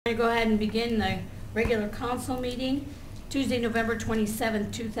go ahead and begin the regular council meeting, Tuesday, November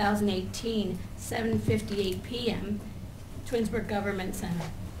 27th, 2018, 7:58 p.m., Twinsburg Government Center.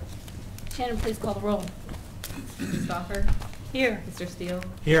 Shannon, please call the roll. Mr. Stoffer? Here. Mr. Steele?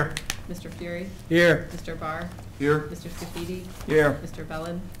 Here. Mr. Fury? Here. Mr. Barr? Here. Mr. Scafidi? Here. Mr.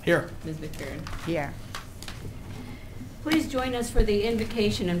 Bellin? Here. Ms. McFerrin? Here. Please join us for the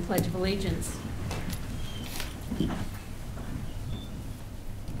invocation and Pledge of Allegiance.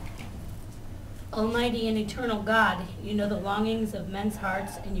 Almighty and eternal God, you know the longings of men's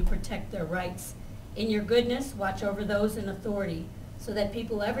hearts and you protect their rights. In your goodness, watch over those in authority so that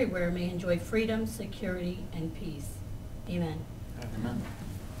people everywhere may enjoy freedom, security, and peace. Amen. Amen.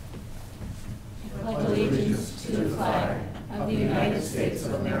 I pledge allegiance to the flag of the United States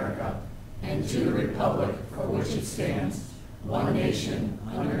of America and to the republic for which it stands, one nation,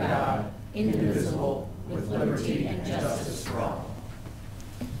 under God, indivisible, with liberty and justice for all.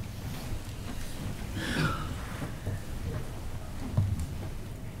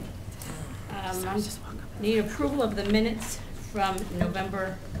 Need approval of the minutes from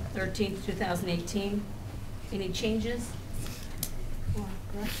November 13th, 2018. Any changes or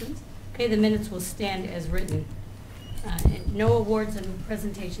corrections? Okay, the minutes will stand as written. And no awards and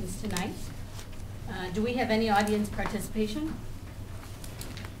presentations tonight. Do we have any audience participation?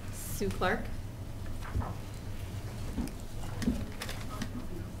 Sue Clark?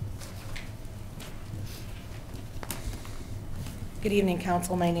 Good evening,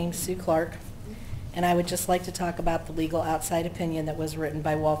 Council. My name's Sue Clark, and I would just like to talk about the legal outside opinion that was written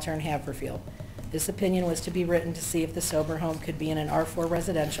by Walter and Haverfield. This opinion was to be written to see if the sober home could be in an R4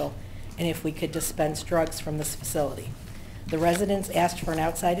 residential and if we could dispense drugs from this facility. The residents asked for an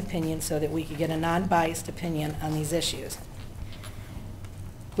outside opinion so that we could get a non-biased opinion on these issues.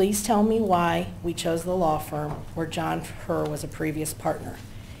 Please tell me why we chose the law firm where John Herr was a previous partner.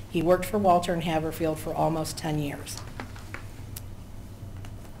 He worked for Walter and Haverfield for almost 10 years.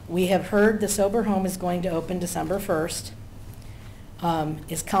 We have heard the sober home is going to open December 1st.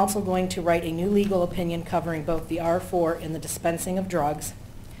 Is council going to write a new legal opinion covering both the R4 and the dispensing of drugs?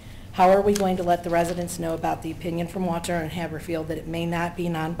 How are we going to let the residents know about the opinion from Walter and Haverfield that it may not be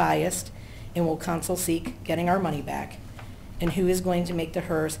non-biased, and will council seek getting our money back? And who is going to make the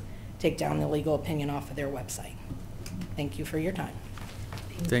Herrs take down the legal opinion off of their website? Thank you for your time.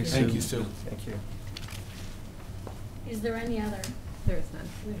 Thanks, Thank Sue. you, Sue. Thank you. Is there any other? There is none.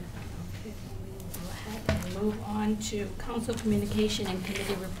 Okay, then we will go ahead and move on to council communication and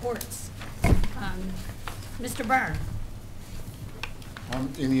committee reports. Mr. Barr.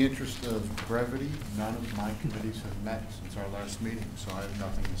 In the interest of brevity, none of my committees have met since our last meeting, so I have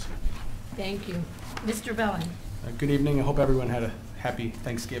nothing to say. Thank you. Mr. Bellin. Good evening. I hope everyone had a happy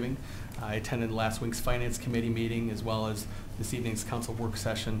Thanksgiving. I attended last week's Finance Committee meeting as well as this evening's council work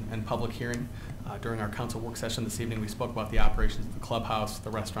session and public hearing. During our council work session this evening, we spoke about the operations of the clubhouse, the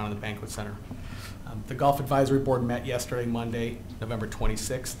restaurant, and the banquet center. The Golf Advisory Board met yesterday, Monday, November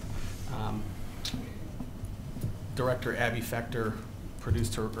 26th. Director Abby Fechter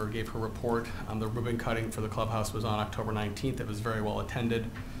produced her, or gave her report. The ribbon cutting for the clubhouse was on October 19th. It was very well attended.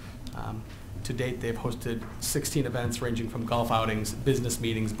 To date, they've hosted 16 events ranging from golf outings, business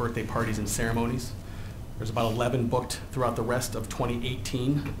meetings, birthday parties, and ceremonies. There's about 11 booked throughout the rest of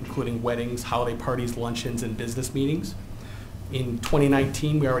 2018, including weddings, holiday parties, luncheons, and business meetings. In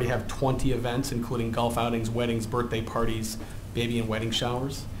 2019, we already have 20 events, including golf outings, weddings, birthday parties, baby and wedding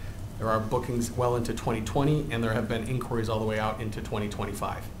showers. There are bookings well into 2020, and there have been inquiries all the way out into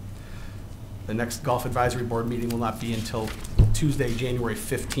 2025. The next Golf Advisory Board meeting will not be until Tuesday, January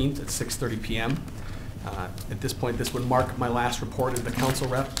 15th at 6:30 p.m. At this point, this would mark my last report as the council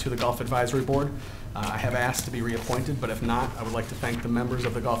rep to the Golf Advisory Board. I have asked to be reappointed, but if not, I would like to thank the members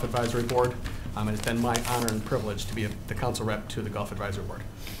of the Golf Advisory Board. And it's been my honor and privilege to be the council rep to the Golf Advisory Board.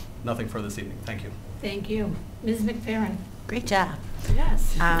 Nothing further this evening. Thank you. Thank you. Ms. McFerrin. Great job.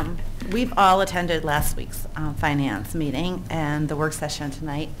 Yes. We've all attended last week's finance meeting and the work session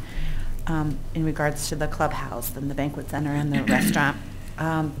tonight in regards to the clubhouse and the banquet center and the restaurant.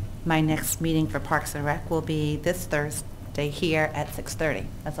 My next meeting for Parks and Rec will be this Thursday here at 6:30.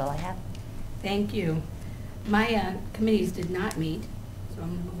 That's all I have. Thank you. My committees did not meet, so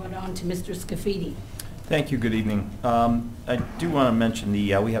I'm moving on to Mr. Scafidi. Thank you. Good evening. I do want to mention we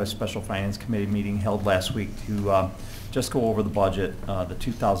had a special finance committee meeting held last week to just go over the budget, the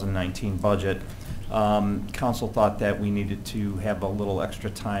 2019 budget. Council thought that we needed to have a little extra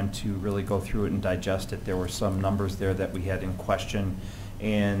time to really go through it and digest it. There were some numbers there that we had in question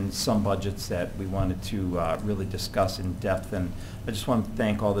and some budgets that we wanted to really discuss in depth. And I just want to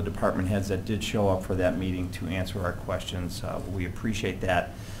thank all the department heads that did show up for that meeting to answer our questions. We appreciate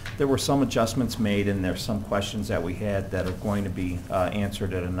that. There were some adjustments made, and there's some questions that we had that are going to be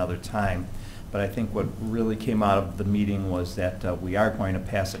answered at another time. But I think what really came out of the meeting was that we are going to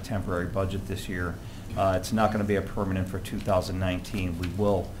pass a temporary budget this year. It's not going to be a permanent for 2019. We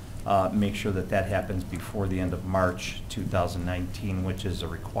will make sure that that happens before the end of March 2019, which is a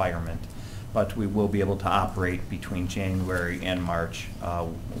requirement. But we will be able to operate between January and March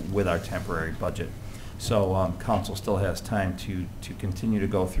with our temporary budget. So council still has time to continue to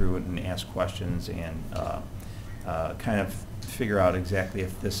go through it and ask questions and kind of figure out exactly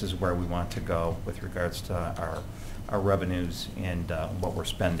if this is where we want to go with regards to our revenues and what we're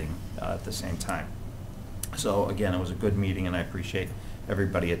spending at the same time. So again, it was a good meeting, and I appreciate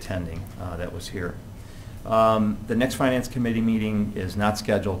everybody attending that was here. The next Finance Committee meeting is not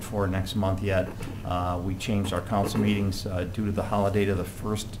scheduled for next month yet. We changed our council meetings due to the holiday to the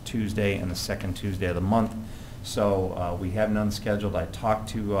first Tuesday and the second Tuesday of the month. So we have none scheduled. I talked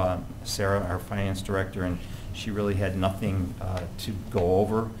to Sarah, our Finance Director, and she really had nothing to go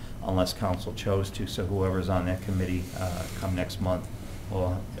over unless council chose to. So whoever's on that committee come next month,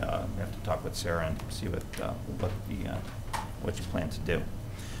 we'll have to talk with Sarah and see what you plan to do.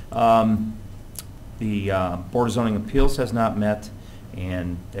 The Board of Zoning Appeals has not met,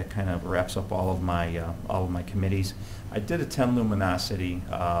 and that kind of wraps up all of my committees. I did attend Luminosity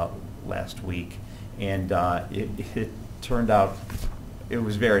last week, and it turned out, it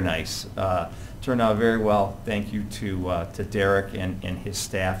was very nice. Turned out very well. Thank you to Derek and his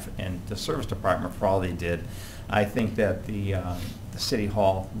staff and the service department for all they did. I think that the City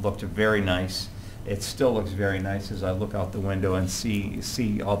Hall looked very nice. It still looks very nice as I look out the window and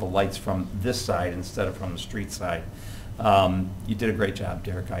see all the lights from this side instead of from the street side. You did a great job,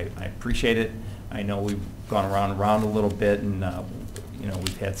 Derek. I appreciate it. I know we've gone around a little bit, and you know,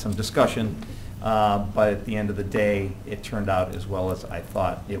 we've had some discussion, but at the end of the day, it turned out as well as I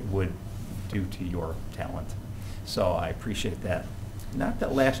thought it would due to your talent. So I appreciate that. Not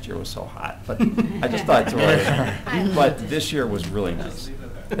that last year was so hot, but I just thought I'd throw it in there. But this year was really nice.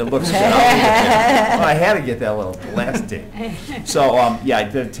 It looks good. Well, I had to get that little last date. So yeah, I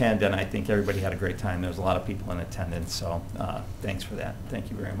did attend, and I think everybody had a great time. There was a lot of people in attendance, so thanks for that. Thank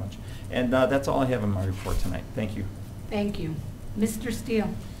you very much. And that's all I have in my report tonight. Thank you. Thank you. Mr. Steele.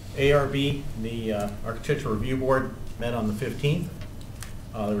 ARB, the Architectural Review Board, met on the 15th.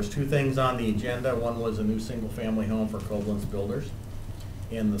 There was two things on the agenda. One was a new single-family home for Koblenz Builders,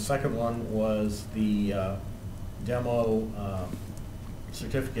 and the second one was the demo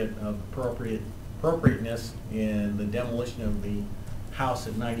certificate of appropriateness in the demolition of the house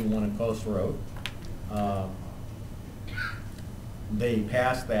at 91 and Coast Road. They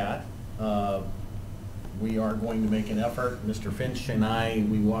passed that. We are going to make an effort. Mr. Finch and I,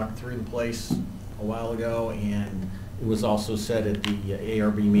 we walked through the place a while ago, and it was also said at the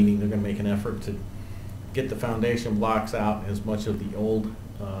ARB meeting they're going to make an effort to get the foundation blocks out, as much of the old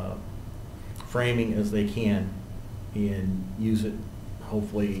framing as they can, and use it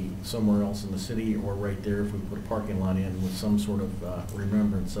hopefully somewhere else in the city, or right there if we put a parking lot in with some sort of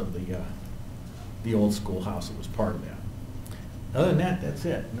remembrance of the old schoolhouse that was part of that. Other than that, that's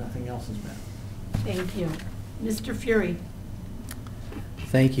it. Nothing else is met. Thank you. Mr. Fury.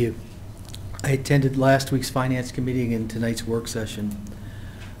 Thank you. I attended last week's Finance Committee and tonight's work session.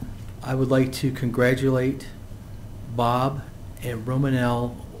 I would like to congratulate Bob and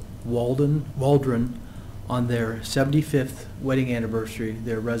Romanelle Waldron on their 75th wedding anniversary.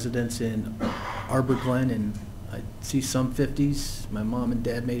 They're residents in Arbor Glen, and I see some 50s. My mom and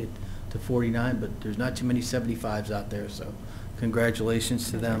dad made it to 49, but there's not too many 75s out there, so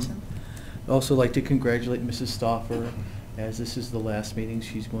congratulations to them. I'd also like to congratulate Mrs. Stauffer, as this is the last meeting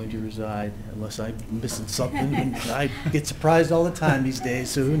she's going to reside, unless I'm missing something. And I get surprised all the time these days,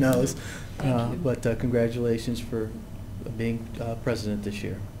 so who knows. But congratulations for being president this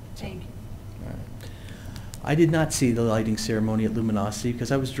year. Thank you. All right. I did not see the lighting ceremony at Luminosity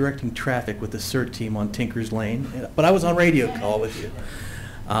because I was directing traffic with the CERT team on Tinker's Lane, but I was on radio call with you.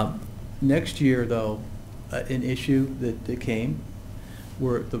 Next year, though, an issue that came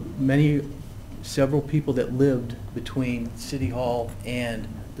were several people that lived between City Hall and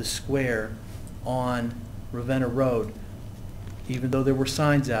the square on Ravenna Road, even though there were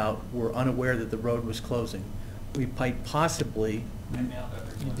signs out, were unaware that the road was closing. We might possibly... I mailed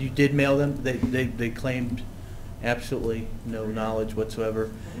everyone. You did mail them? They claimed absolutely no knowledge whatsoever.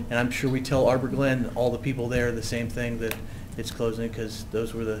 And I'm sure we tell Arbor Glen, all the people there, the same thing, that it's closing, because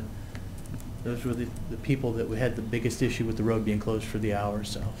those were the people that we had the biggest issue with the road being closed for the hour.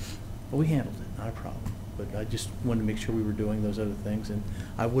 So, but we handled it, not a problem. But I just wanted to make sure we were doing those other things, and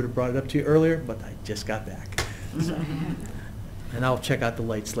I would have brought it up to you earlier, but I just got back. So. and I'll check out the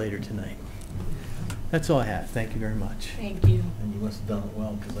lights later tonight. That's all I have. Thank you very much. Thank you. And you must have done it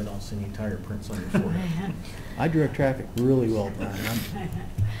well, because I don't see any tire prints on your forehead. I direct traffic really well, Brian.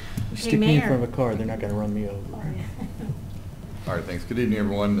 You stick me in front of a car, they're not going to run me over. All right, thanks. Good evening,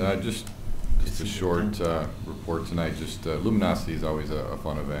 everyone. Just a short report tonight. Just Luminosity is always a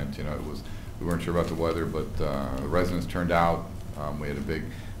fun event. You know, we weren't sure about the weather, but the residents turned out. We had a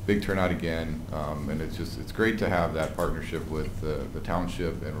big turnout again, and it's great to have that partnership with the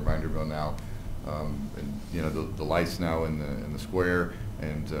township and Reminderville now. And you know, the lights now in the square,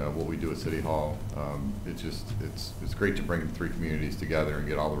 and what we do at City Hall. It's great to bring the three communities together and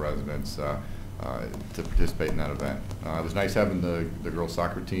get all the residents to participate in that event. It was nice having the girls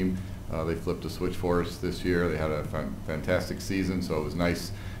soccer team. They flipped a switch for us this year. They had a fantastic season, so it was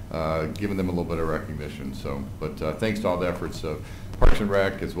nice giving them a little bit of recognition. So, but thanks to all the efforts of Parks and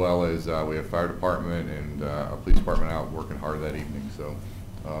Rec, as well as we have fire department and a police department out working hard that evening. So,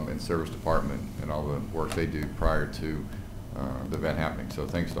 and service department and all the work they do prior to the event happening. So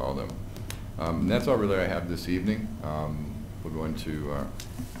thanks to all of them. And that's all really I have this evening. We'll go into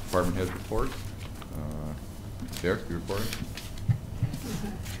department head report. Derek, you reporting?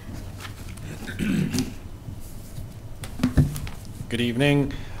 Good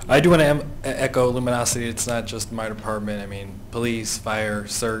evening. I do want to echo Luminosity. It's not just my department. I mean, police, fire,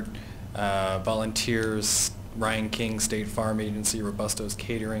 CERT, volunteers, Ryan King State Farm Agency, Robusto's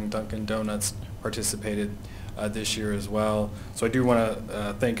Catering, Dunkin' Donuts participated this year as well. So I do want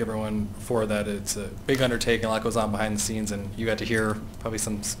to thank everyone for that. It's a big undertaking. A lot goes on behind the scenes, and you got to hear probably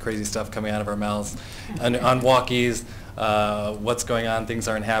some crazy stuff coming out of our mouths on walkies. What's going on? Things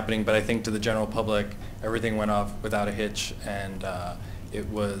aren't happening. But I think to the general public, everything went off without a hitch, and it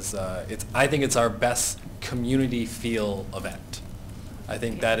was. I think it's our best community feel event. I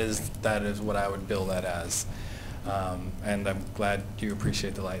think that is what I would bill that as. And I'm glad you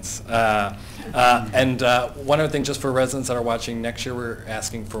appreciate the lights. And one other thing, just for residents that are watching, next year we're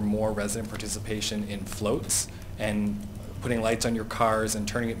asking for more resident participation in floats and putting lights on your cars and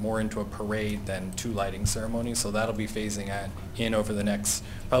turning it more into a parade than two lighting ceremonies. So that'll be phasing in over the next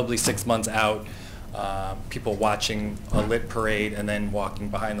probably 6 months out. People watching a lit parade and then walking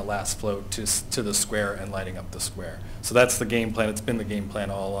behind the last float to the square and lighting up the square. So that's the game plan. It's been the game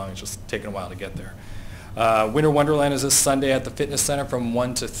plan all along. It's just taken a while to get there. Winter Wonderland is this Sunday at the Fitness Center from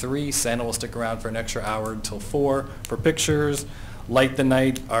 1 to 3. Santa will stick around for an extra hour until 4 for pictures. Light the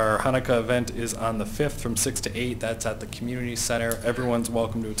Night, our Hanukkah event, is on the 5th from 6 to 8. That's at the Community Center. Everyone's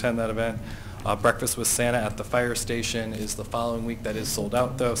welcome to attend that event. Breakfast with Santa at the fire station is the following week. That is sold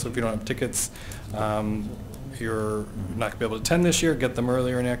out, though, so if you don't have tickets, you're not going to be able to attend this year. Get them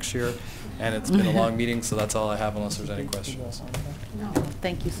earlier next year. And it's been a long meeting, so that's all I have unless there's any questions. No.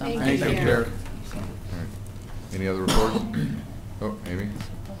 Thank you so much. Thank you, Thank you, Derek. Any other reports? Oh, Amy?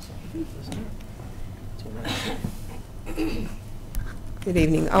 Good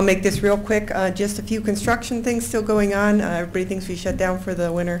evening. I'll make this real quick. Just a few construction things still going on. Everybody thinks we shut down for the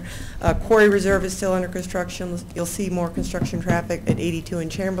winter. Quarry Reserve is still under construction. You'll see more construction traffic at 82 in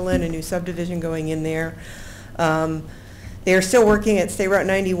Chamberlain, a new subdivision going in there. They are still working at State Route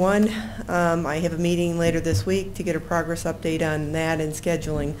 91. I have a meeting later this week to get a progress update on that and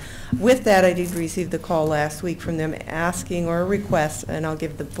scheduling. With that, I did receive the call last week from them asking, or a request, and I'll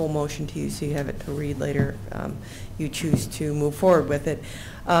give the full motion to you so you have it to read later. You choose to move forward with it.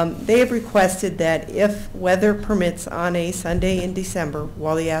 They have requested that if weather permits on a Sunday in December,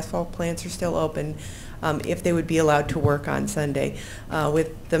 while the asphalt plants are still open, if they would be allowed to work on Sunday.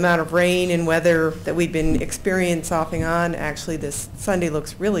 With the amount of rain and weather that we've been experiencing off and on, actually this Sunday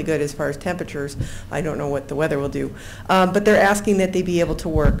looks really good as far as temperatures. I don't know what the weather will do. But they're asking that they be able to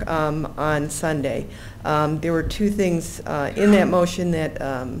work on Sunday. There were two things in that motion that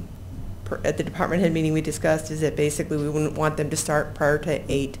at the department head meeting we discussed, is that basically we wouldn't want them to start prior to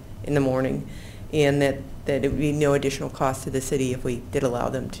 8 in the morning, and that it would be no additional cost to the city if we did allow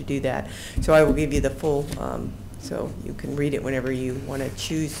them to do that. So I will give you the full, so you can read it whenever you want to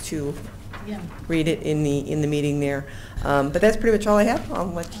choose to read it in the meeting there. But that's pretty much all I have. I'll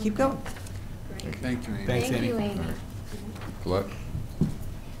let you keep going. Great. Thank you, Amy. Thanks, Thank Amy. you, Amy. Colette?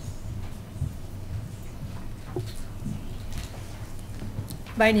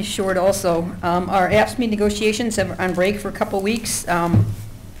 Mine is short also. Our AFSCME negotiations are on break for a couple weeks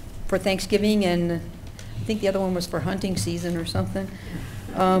for Thanksgiving, and I think the other one was for hunting season or something.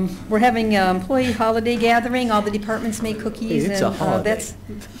 We're having an employee holiday gathering. All the departments make cookies. Hey, it's and a holiday.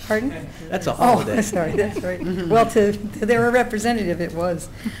 Pardon? That's a holiday. Oh, sorry, that's right. Well, to their representative, it was.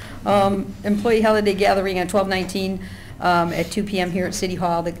 Employee holiday gathering on 12/19. at 2 p.m. here at City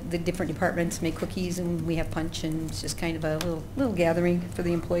Hall. The different departments make cookies, and we have punch, and it's just kind of a little gathering for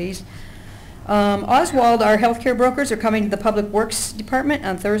the employees. Oswald, our healthcare brokers, are coming to the Public Works Department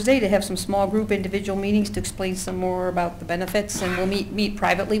on Thursday to have some small group individual meetings to explain some more about the benefits, and we'll meet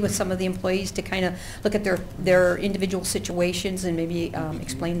privately with some of the employees to kind of look at their individual situations and maybe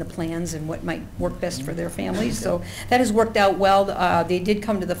explain the plans and what might work best for their families. So that has worked out well. They did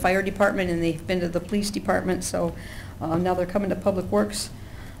come to the fire department, and they've been to the police department, so now they're coming to Public Works.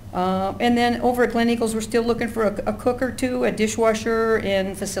 And then over at Glen Eagles, we're still looking for a cook or two, a dishwasher,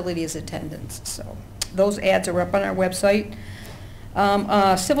 and facilities attendants. So those ads are up on our website.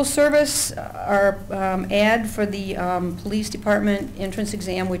 Civil service, our ad for the police department entrance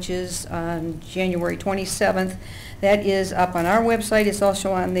exam, which is on January 27th, that is up on our website. It's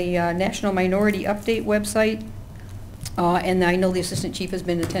also on the National Minority Update website. And I know the assistant chief has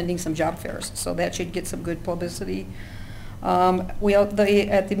been attending some job fairs, so that should get some good publicity. At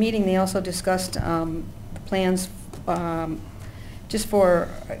the meeting, they also discussed the plans just for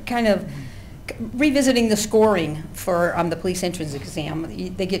kind of revisiting the scoring for the police entrance exam.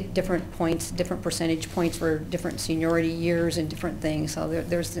 They get different points, different percentage points for different seniority years and different things. So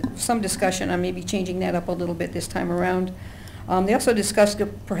there's some discussion on maybe changing that up a little bit this time around. They also discussed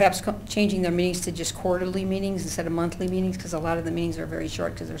perhaps changing their meetings to just quarterly meetings instead of monthly meetings, because a lot of the meetings are very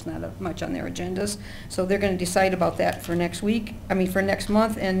short because there's not much on their agendas. So they're going to decide about that for next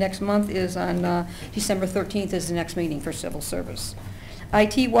month, and next month is on December 13th is the next meeting for civil service.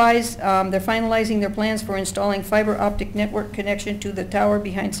 IT-wise, they're finalizing their plans for installing fiber optic network connection to the tower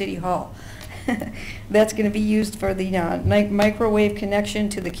behind City Hall. That's going to be used for the microwave connection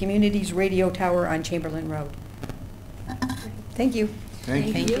to the community's radio tower on Chamberlain Road. Thank you. Thank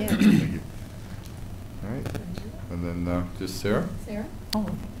you. Thank you. Thank you. All right. And then just Sarah? Sarah?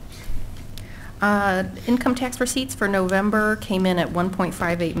 Income tax receipts for November came in at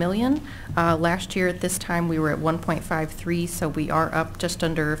 1.58 million. Last year at this time we were at 1.53, so we are up just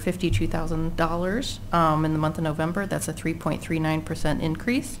under $52,000 in the month of November. That's a 3.39%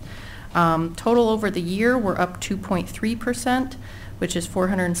 increase. Total over the year we're up 2.3%, which is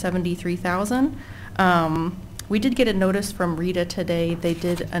 473,000. We did get a notice from Rita today. They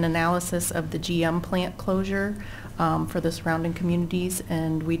did an analysis of the GM plant closure for the surrounding communities,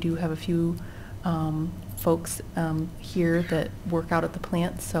 and we do have a few folks here that work out at the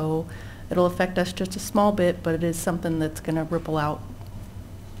plant, so it'll affect us just a small bit, but it is something that's going to ripple out.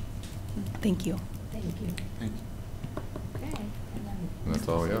 Thank you. Thank you. Thank you. Okay. And that's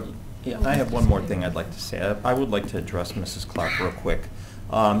all we have. Yeah, I have one more thing I'd like to say. I would like to address Mrs. Clark real quick.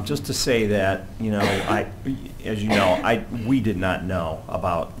 Just to say that, as you know, we did not know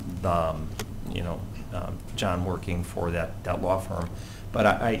about John working for that law firm, but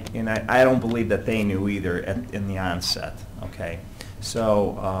I don't believe that they knew either in the onset. Okay,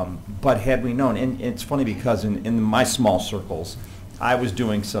 so but had we known, and it's funny because in my small circles, I was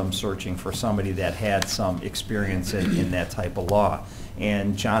doing some searching for somebody that had some experience in that type of law,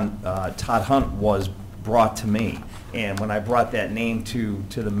 and Todd Hunt was brought to me. And when I brought that name to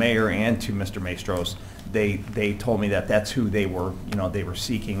the mayor and to Mr. Maestros, they told me that that's who they were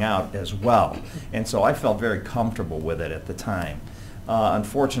seeking out as well. And so I felt very comfortable with it at the time.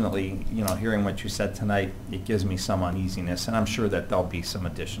 Unfortunately, hearing what you said tonight, it gives me some uneasiness, and I'm sure that there'll be some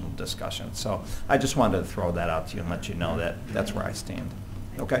additional discussion. So I just wanted to throw that out to you and let you know that that's where I stand.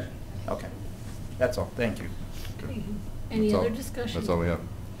 Okay? Okay. That's all. Thank you. Okay. Any other discussion? That's all we have.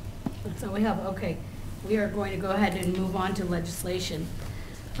 That's all we have. Okay. We are going to go ahead and move on to legislation.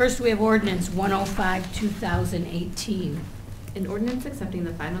 First, we have ordinance 105-2018. An ordinance accepting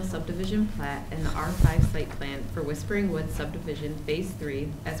the final subdivision plat and the R5 site plan for Whispering Woods subdivision Phase 3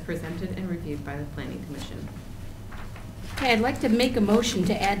 as presented and reviewed by the Planning Commission. Okay, I'd like to make a motion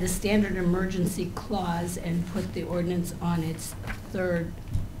to add the standard emergency clause and put the ordinance on its third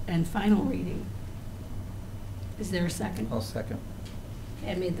and final reading. Is there a second? I'll second.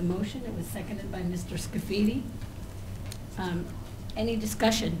 I made the motion. It was seconded by Mr. Scafidi. Any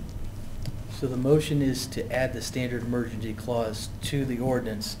discussion? So the motion is to add the standard emergency clause to the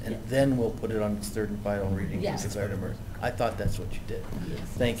ordinance, and then we'll put it on its third and final reading. Yes. Declared emergency. I thought that's what you did. Yes.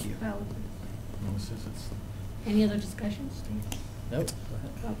 Thank you. Any other discussion? Nope.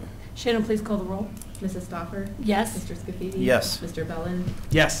 Shannon, please call the roll. Mrs. Stoffer? Yes. Mr. Scafidi? Yes. Mr. Bellin?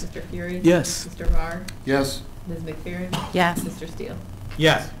 Yes. Mr. Fury? Yes. Mr. Barr? Yes. Ms. McFerrin? Yes. Mr. Steele?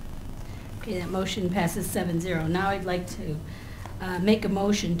 Yes. Okay, that motion passes 7-0. Now I'd like to make a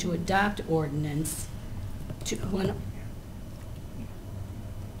motion to adopt ordinance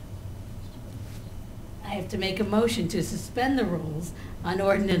I have to make a motion to suspend the rules on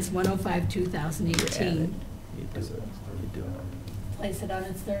ordinance 105-2018. You do it. You do it. Place it on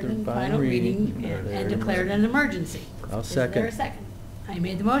its third Third and final final reading reading, and declare it an emergency. I'll Is there second. a second? I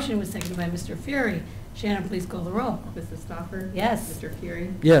made the motion, it was seconded by Mr. Fury. Shannon, please call the roll. Mrs. Stoffer? Yes. Mr.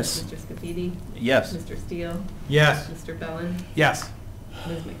 Fury? Yes. Mr. Scafidi? Yes. Mr. Steele? Yes. Mr. Bellin? Yes.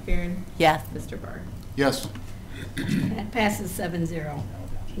 Ms. McFerrin? Yes. Mr. Barr? Yes. That passes 7-0.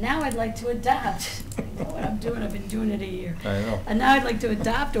 Now I'd like to adopt, I know what I'm doing, I've been doing it a year. I know. And now I'd like to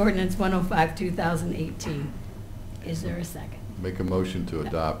adopt ordinance 105, 2018. Is there a second? Make a motion to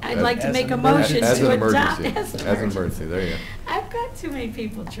adopt. I'd like to as make an a motion as to an adopt emergency. as an As an emergency. emergency, there you go. I've got too many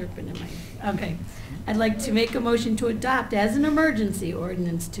people chirping in my, okay. I'd like to make a motion to adopt as an emergency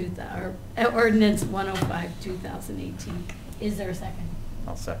ordinance ordinance 105, 2018. Is there a second?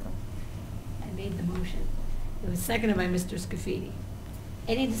 I'll second. I made the motion. It was seconded by Mr. Scafidi.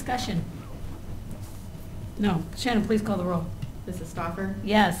 Any discussion? No. Shannon, please call the roll. Mrs. Stoffer?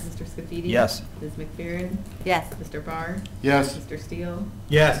 Yes. Mr. Scafidi? Yes. Ms. McFerrin? Yes. Mr. Barr? Yes. Mr. Steele?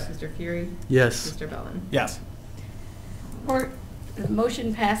 Yes. Mr. Fury? Yes. Mr. Bellin? Yes. The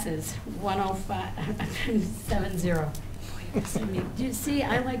motion passes 105, 7-0. Do you see,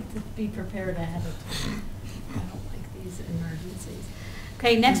 I like to be prepared ahead of time. I don't like these emergencies.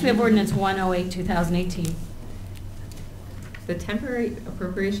 Okay, next we have ordinance 108, 2018. The temporary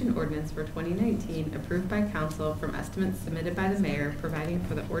appropriation ordinance for 2019 approved by council from estimates submitted by the mayor providing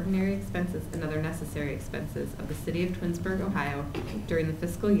for the ordinary expenses and other necessary expenses of the city of Twinsburg, Ohio during the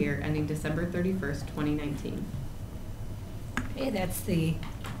fiscal year ending December 31st, 2019. Okay, that's the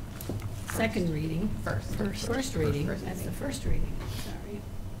second reading. First reading. That's the first reading, sorry.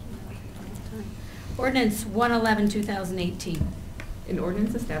 Ordinance 111, 2018. An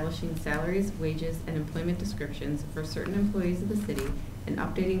ordinance establishing salaries, wages, and employment descriptions for certain employees of the city and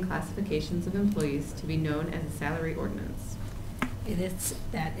updating classifications of employees to be known as a salary ordinance.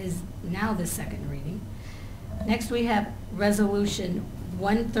 That is now the second reading. Next, we have Resolution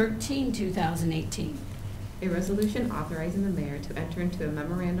 113, 2018. A resolution authorizing the mayor to enter into a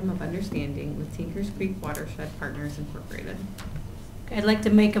memorandum of understanding with Tinkers Creek Watershed Partners Incorporated. Okay, I'd like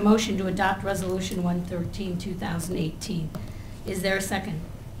to make a motion to adopt Resolution 113, 2018. Is there a second?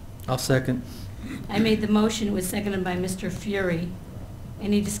 I'll second. I made the motion, it was seconded by Mr. Fury.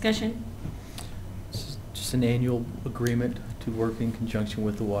 Any discussion? This is just an annual agreement to work in conjunction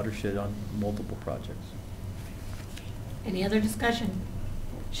with the watershed on multiple projects. Any other discussion?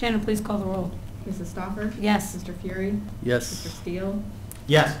 Shannon, please call the roll. Mrs. Stoffer? Yes. Mr. Fury? Yes. Mr. Steele?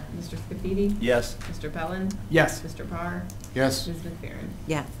 Yes. Mr. Scafidi? Yes. Mr. Bellin? Yes. Mr. Barr? Yes. Ms. McFerrin?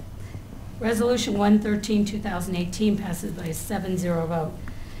 Yes. Resolution 113, 2018 passes by a 7-0 vote.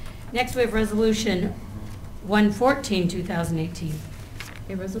 Next, we have Resolution 114, 2018.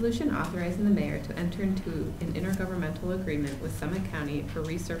 A resolution authorizing the mayor to enter into an intergovernmental agreement with Summit County for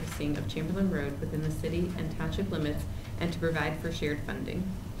resurfacing of Chamberlain Road within the city and township limits and to provide for shared funding.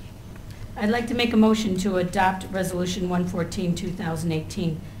 I'd like to make a motion to adopt Resolution 114,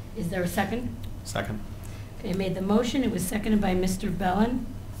 2018. Is there a second? Second. Okay, I made the motion. It was seconded by Mr. Bellin.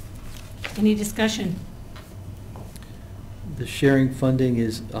 Any discussion? The sharing funding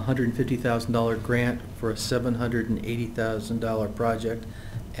is a $150,000 grant for a $780,000 project.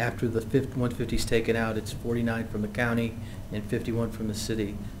 After the 150 is taken out, it's 49 from the county and 51 from the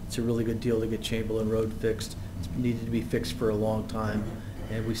city. It's a really good deal to get Chamberlain Road fixed. It's needed to be fixed for a long time,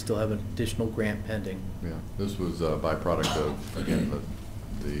 and we still have an additional grant pending. Yeah, this was a byproduct of, again,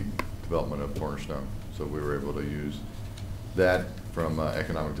 the development of Cornerstone. So we were able to use that from an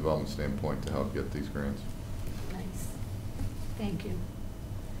economic development standpoint to help get these grants. Nice. Thank you.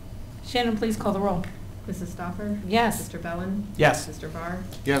 Shannon, please call the roll. Mrs. Stoffer? Yes. Mr. Bellin? Yes. Mr. Barr?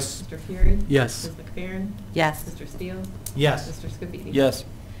 Yes. Mr. Fury? Yes. Ms. McFerrin? Yes. Mr. Steele? Yes. Mr. Scafidi? Yes.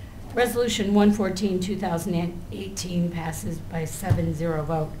 Resolution 114, 2018 passes by 7-0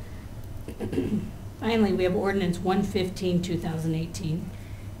 vote. Finally, we have Ordinance 115, 2018.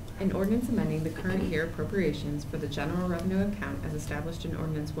 An ordinance amending the current year appropriations for the general revenue account as established in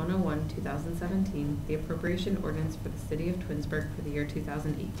Ordinance 101, 2017, the appropriation ordinance for the city of Twinsburg for the year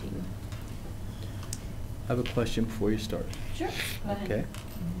 2018. I have a question before you start. Sure. Go ahead. Okay.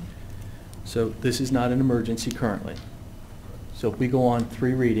 So this is not an emergency currently. So if we go on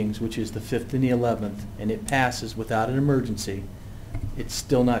 3 readings, which is the 5th and the 11th, and it passes without an emergency, it's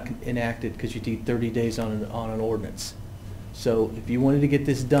still not enacted because you need 30 days on an ordinance. So if you wanted to get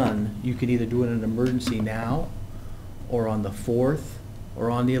this done, you could either do it in an emergency now, or on the 4th, or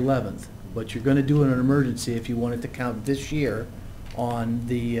on the 11th. But you're going to do it in an emergency if you want it to count this year on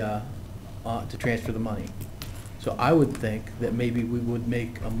the, to transfer the money. So I would think that maybe we would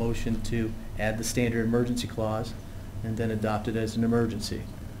make a motion to add the standard emergency clause and then adopt it as an emergency.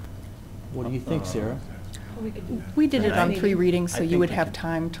 What do you think, Sarah? we could do. We did it on 3 readings, I so you think would we have could-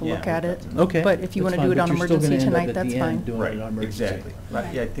 time to yeah, look at it. Okay. But if you that's want to do fine, it on but you're still emergency gonna end up tonight, at the that's end fine. doing it on Right, emergency. exactly.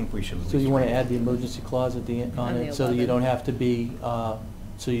 Right, yeah, I think we should at So you least want to read it. add the emergency clause at the end on On the it, so that you 11th. don't have to be, so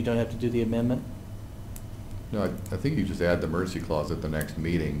you don't have to do the amendment? No, I think you just add the emergency clause at the next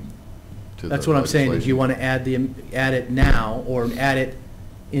meeting to the That's what I'm saying, is you legislation. want to add it now, or add it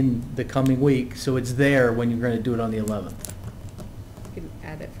in the coming week, so it's there when you're going to do it on the 11th. You can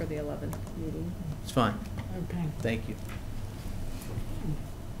add it for the 11th meeting. It's fine, Okay. thank you.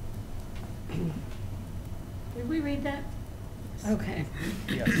 Did we read that? Okay.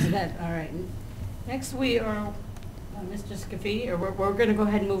 Yes. That, all right. Next, we are, Mr. Scafidi, or we're going to go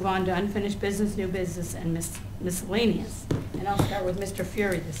ahead and move on to unfinished business, new business, and miscellaneous. And I'll start with Mr.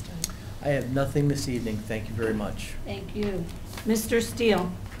 Fury this time. I have nothing this evening, thank you very much. Thank you. Mr.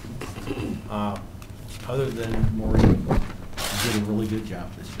 Steele? Other than Maureen, you did a really good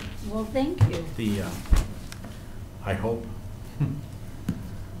job this year. Well, thank you. I hope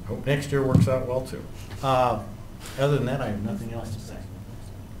next year works out well too. Other than that, I have nothing else to say.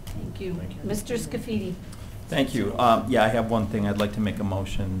 Thank you. Thank you. Mr. Scafidi? Thank you. Yeah, I have one thing. I'd like to make a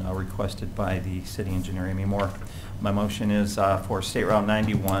motion requested by the city engineer, Amy Moore. My motion is for State Route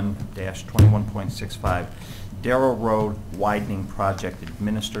 91-21.65, Darrow Road widening project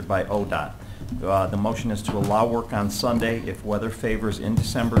administered by ODOT. The motion is to allow work on Sunday if weather favors in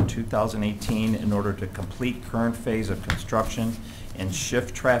December 2018 in order to complete current phase of construction and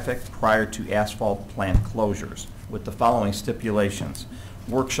shift traffic prior to asphalt plant closures with the following stipulations.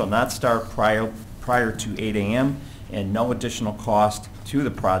 Work shall not start prior to 8 a.m. and no additional cost to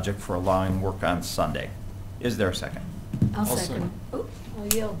the project for allowing work on Sunday. Is there a second? I'll second. Oh, I'll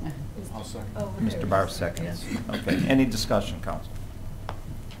yield. I'll second. Over there. Mr. Barr seconds. Okay, any discussion, council?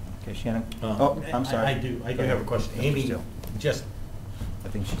 Okay, Shannon? Oh, I'm sorry. I do have a question. Amy, Still. just, I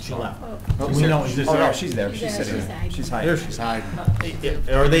think she left. Oh. Do we know, is this Oh, no, there? she's there. She's She's there. sitting She's there. hiding. She's There hiding. she's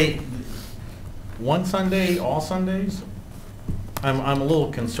hiding. Are they one Sunday, all Sundays? I'm a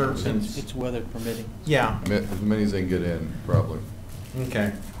little concerned since, It's weather permitting. yeah, As many as they can get in, probably.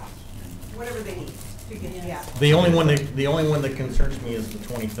 okay. Whatever they need to get, yeah. The only one that concerns me is the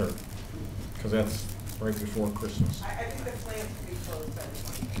 23rd, because that's right before Christmas. I think the plant could be closed by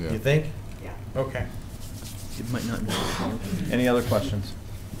the 20th. Yeah. You think? Yeah. Okay. It might not know. Any other questions?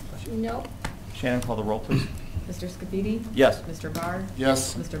 No. Shannon, call the roll, please. Mr. Scafidi? Yes. Mr. Barr?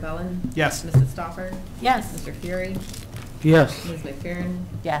 Yes. Mr. Bellin? Yes. Mrs. Stoffer? Yes. Mr. Fury? Yes. Ms. McFerrin?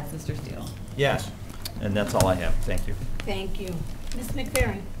 Yes. Mr. Steele? Yes. And that's all I have. Thank you. Thank you. Ms.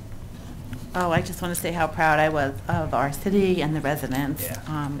 McFerrin? Oh, I just want to say how proud I was of our city and the residents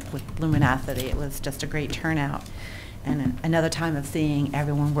Yeah. with Luminosity. It was just a great turnout and another time of seeing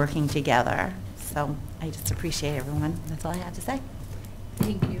everyone working together. So I just appreciate everyone. That's all I have to say.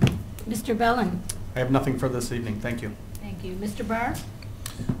 Thank you. Mr. Bellin? I have nothing for this evening, thank you. Thank you. Mr. Barr?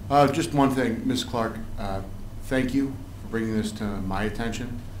 Just one thing, Ms. Clark, thank you for bringing this to my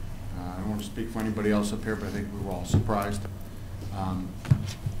attention. I don't want to speak for anybody else up here, but I think we were all surprised.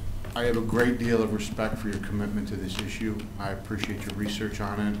 I have a great deal of respect for your commitment to this issue. I appreciate your research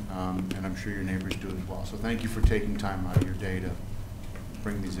on it, and I'm sure your neighbors do as well. So thank you for taking time out of your day to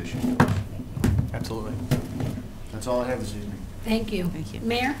bring these issues to us. Absolutely. That's all I have this evening. Thank you. Thank you.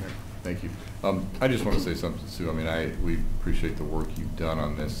 Mayor? Thank you. I just want to say something, Sue. I mean, we appreciate the work you've done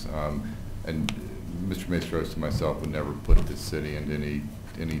on this. And Mr. Maestros and myself would never put this city into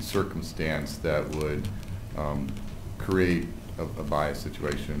any circumstance that would create a bias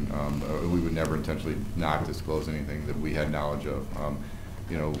situation. We would never intentionally not disclose anything that we had knowledge of.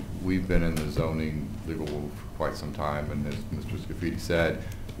 You know, we've been in the zoning legal world for quite some time, and as Mr. Scafidi said,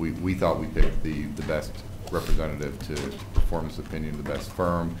 we thought we picked the best representative to form this opinion, the best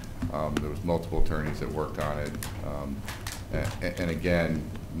firm. There was multiple attorneys that worked on it. And again,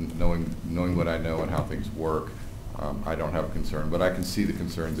 knowing what I know and how things work, I don't have a concern, but I can see the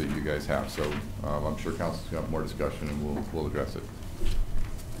concerns that you guys have. So I'm sure council's going to have more discussion, and we'll address it.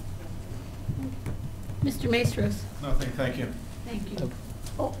 Mr. Maestros? Nothing, thank you. Thank you.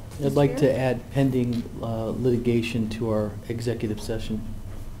 Oh, I'd like to Mr. add pending litigation to our executive session.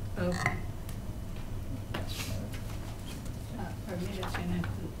 Okay. Or maybe it's Shannon.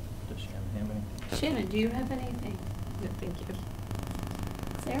 Does Shannon have anything? Shannon, do you have anything? No, thank you.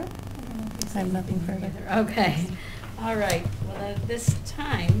 Sarah? I don't know if you I have said nothing anything further. either. Okay. All right. Well, at this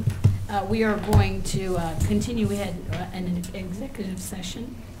time, we are going to continue. We had an executive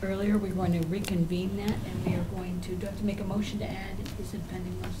session earlier. We're going to reconvene that, and we are going to, do I have to make a motion to add, is it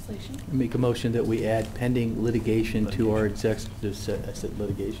pending legislation? Make a motion that we add pending litigation to our executive I said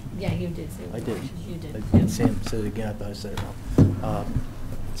litigation. Yeah, you did say I did. litigation. You did. And Sam said it again, I thought I said it wrong.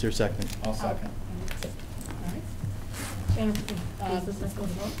 Is there a second? I'll second. Jennifer, Who's the second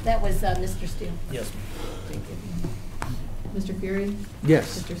vote? that was Mr. Steele. Yes. Thank you. Mr. Fury?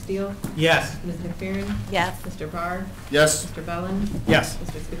 Yes. Mr. Steele? Yes. Ms. McFerrin? Yes. Mr. Barr? Yes. Mr. Bellin? Yes.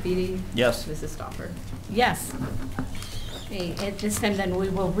 Mr. Scafidi? Yes. Mrs. Stoffer? Yes. Okay, at this time then, we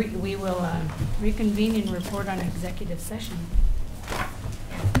will reconvene and report on executive session.